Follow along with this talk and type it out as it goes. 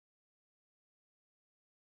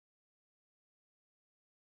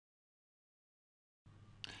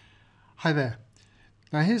Hi there.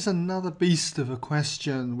 Now here's another beast of a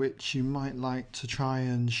question which you might like to try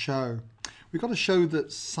and show. We've got to show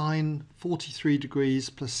that sine 43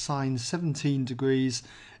 degrees plus sine 17 degrees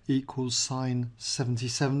equals sine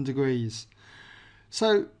 77 degrees.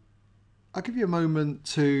 So I'll give you a moment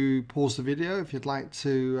to pause the video if you'd like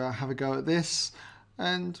to have a go at this,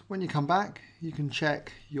 and when you come back you can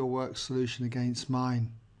check your work solution against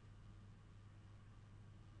mine.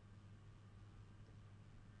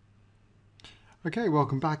 Okay,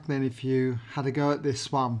 welcome back then if you had a go at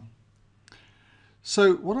this one.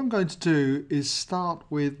 So what I'm going to do is start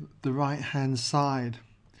with the right hand side,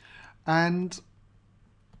 and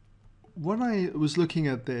when I was looking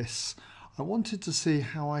at this I wanted to see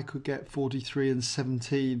how I could get 43 and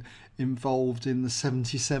 17 involved in the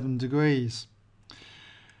 77 degrees.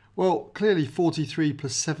 Well, clearly 43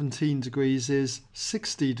 plus 17 degrees is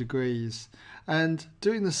 60 degrees, and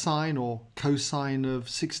doing the sine or cosine of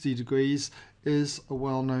 60 degrees is a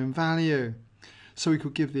well-known value, so we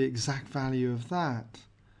could give the exact value of that.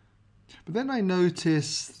 But then I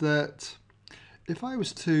noticed that if I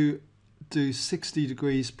was to do 60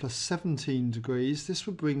 degrees plus 17 degrees, this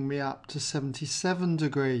would bring me up to 77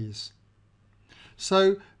 degrees.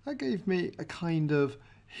 So that gave me a kind of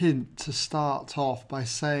hint to start off by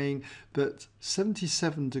saying that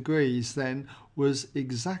 77 degrees then was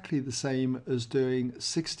exactly the same as doing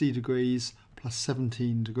 60 degrees plus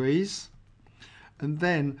 17 degrees. And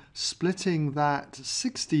then splitting that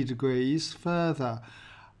 60 degrees further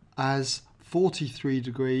as 43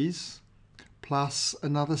 degrees plus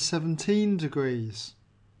another 17 degrees.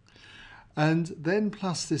 And then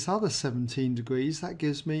plus this other 17 degrees, that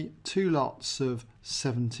gives me two lots of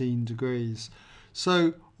 17 degrees.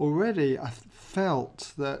 So already I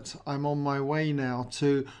felt that I'm on my way now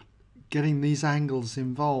to getting these angles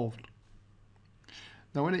involved.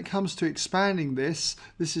 Now when it comes to expanding this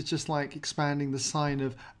is just like expanding the sine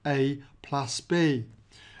of A plus B.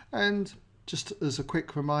 And just as a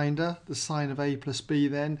quick reminder, the sine of A plus B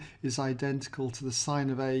then is identical to the sine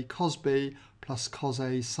of A cos B plus cos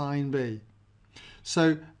A sine B.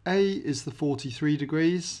 So A is the 43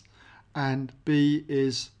 degrees and B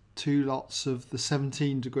is two lots of the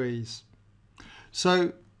 17 degrees.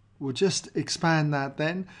 So we'll just expand that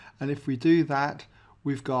then, and if we do that,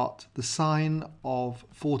 we've got the sine of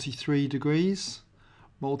 43 degrees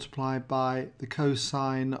multiplied by the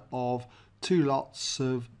cosine of two lots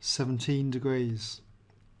of 17 degrees.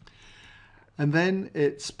 And then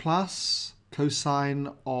it's plus cosine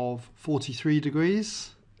of 43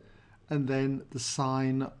 degrees and then the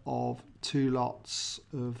sine of two lots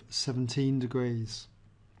of 17 degrees.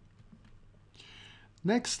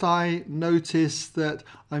 Next I notice that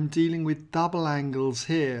I'm dealing with double angles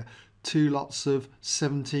here, two lots of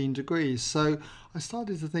 17 degrees. So I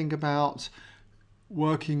started to think about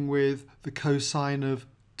working with the cosine of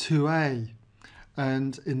 2a,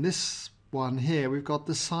 and in this one here we've got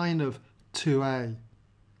the sine of 2a.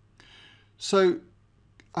 So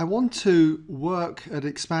I want to work at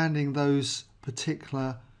expanding those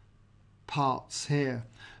particular parts here.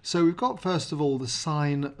 So we've got first of all the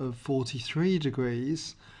sine of 43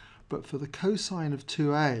 degrees, but for the cosine of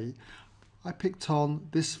 2a I picked on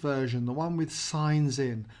this version, the one with sines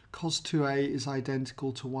in. Cos 2a is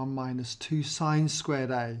identical to 1 minus 2 sine squared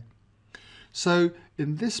a. So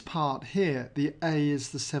in this part here, the a is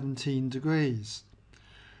the 17 degrees.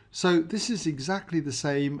 So this is exactly the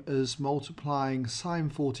same as multiplying sine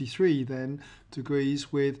 43 then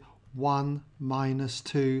degrees with 1 minus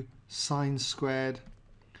 2 sine squared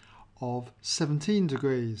of 17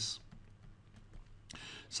 degrees.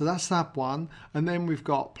 So that's that one, and then we've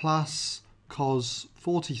got plus cos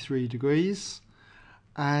 43 degrees,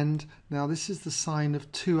 and now this is the sine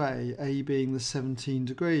of 2a, a being the 17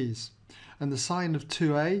 degrees, and the sine of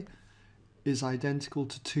 2a is identical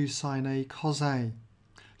to 2 sine a cos a.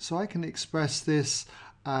 So I can express this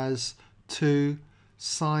as 2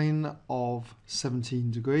 sine of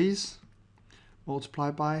 17 degrees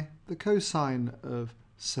multiplied by the cosine of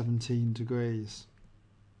 17 degrees.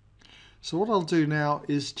 So what I'll do now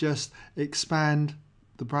is just expand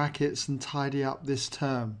the brackets and tidy up this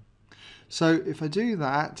term. So if I do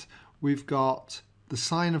that, we've got the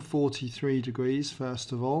sine of 43 degrees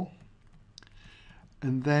first of all,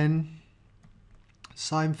 and then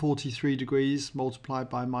sine 43 degrees multiplied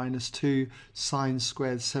by minus 2 sine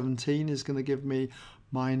squared 17 is going to give me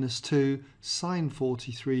minus 2 sine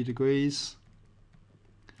 43 degrees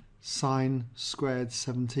sine squared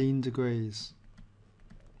 17 degrees.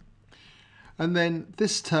 And then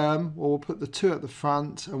this term, well, we'll put the 2 at the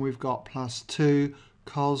front, and we've got plus 2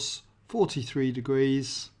 cos 43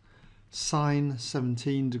 degrees sine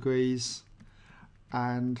 17 degrees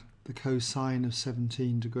and the cosine of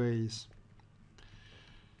 17 degrees.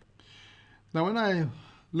 Now when I'm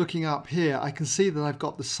looking up here, I can see that I've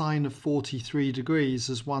got the sine of 43 degrees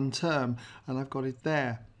as one term, and I've got it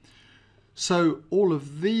there. So all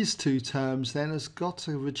of these two terms then has got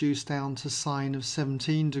to reduce down to sine of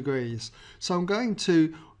 17 degrees. So I'm going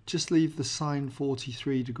to just leave the sine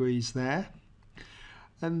 43 degrees there.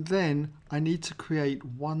 And then I need to create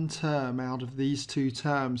one term out of these two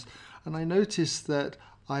terms. And I notice that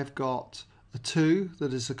I've got a 2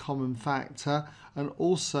 that is a common factor, and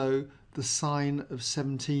also the sine of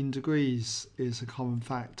 17 degrees is a common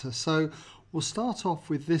factor. So we'll start off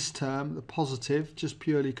with this term, the positive, just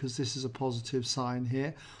purely because this is a positive sign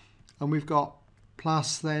here. And we've got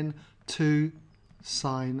plus then 2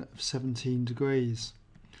 sine of 17 degrees.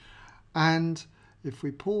 And if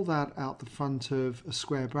we pull that out the front of a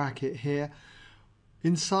square bracket here,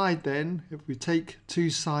 inside then, if we take 2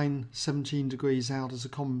 sine 17 degrees out as a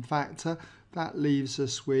common factor, that leaves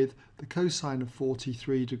us with the cosine of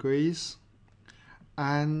 43 degrees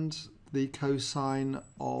and the cosine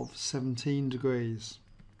of 17 degrees.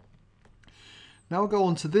 Now we'll go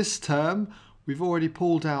on to this term. We've already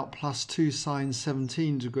pulled out plus 2 sine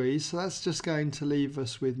 17 degrees, so that's just going to leave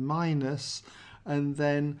us with minus, and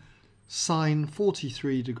then sine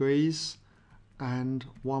 43 degrees and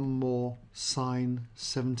one more sine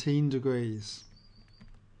 17 degrees.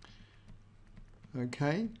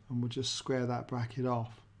 Okay, and we'll just square that bracket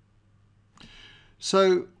off.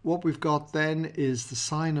 So what we've got then is the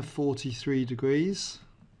sine of 43 degrees,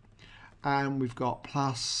 and we've got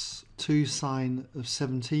plus 2 sine of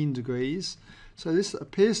 17 degrees. So this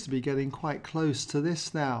appears to be getting quite close to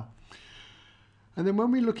this now. And then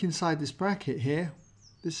when we look inside this bracket here,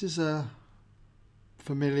 this is a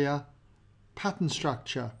familiar pattern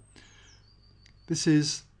structure. This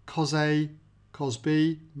is cos A, cos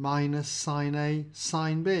B minus sine A,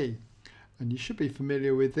 sine B. And you should be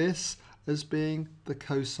familiar with this as being the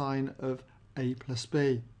cosine of A plus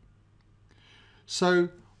B. So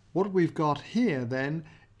what we've got here then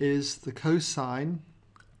is the cosine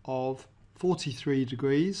of 43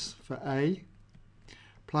 degrees for A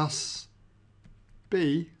plus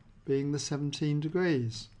B being the 17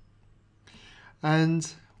 degrees.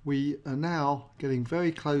 And we are now getting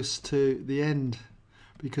very close to the end,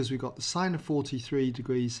 because we've got the sine of 43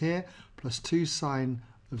 degrees here plus 2 sine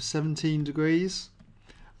of 17 degrees,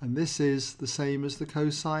 and this is the same as the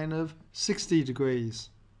cosine of 60 degrees.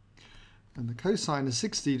 And the cosine of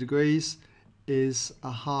 60 degrees is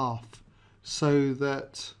a half, so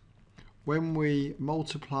that when we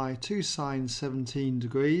multiply 2 sine 17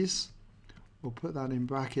 degrees, we'll put that in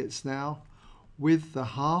brackets now, with the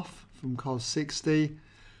half from cos 60,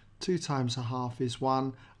 2 times a half is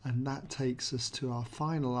 1, and that takes us to our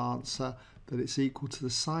final answer, that it's equal to the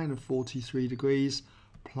sine of 43 degrees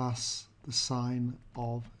plus the sine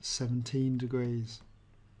of 17 degrees.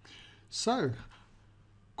 So,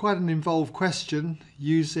 quite an involved question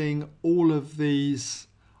using all of these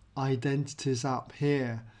identities up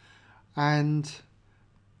here, and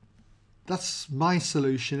that's my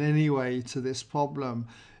solution anyway to this problem.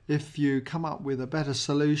 If you come up with a better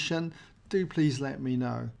solution, do please let me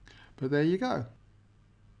know. But there you go.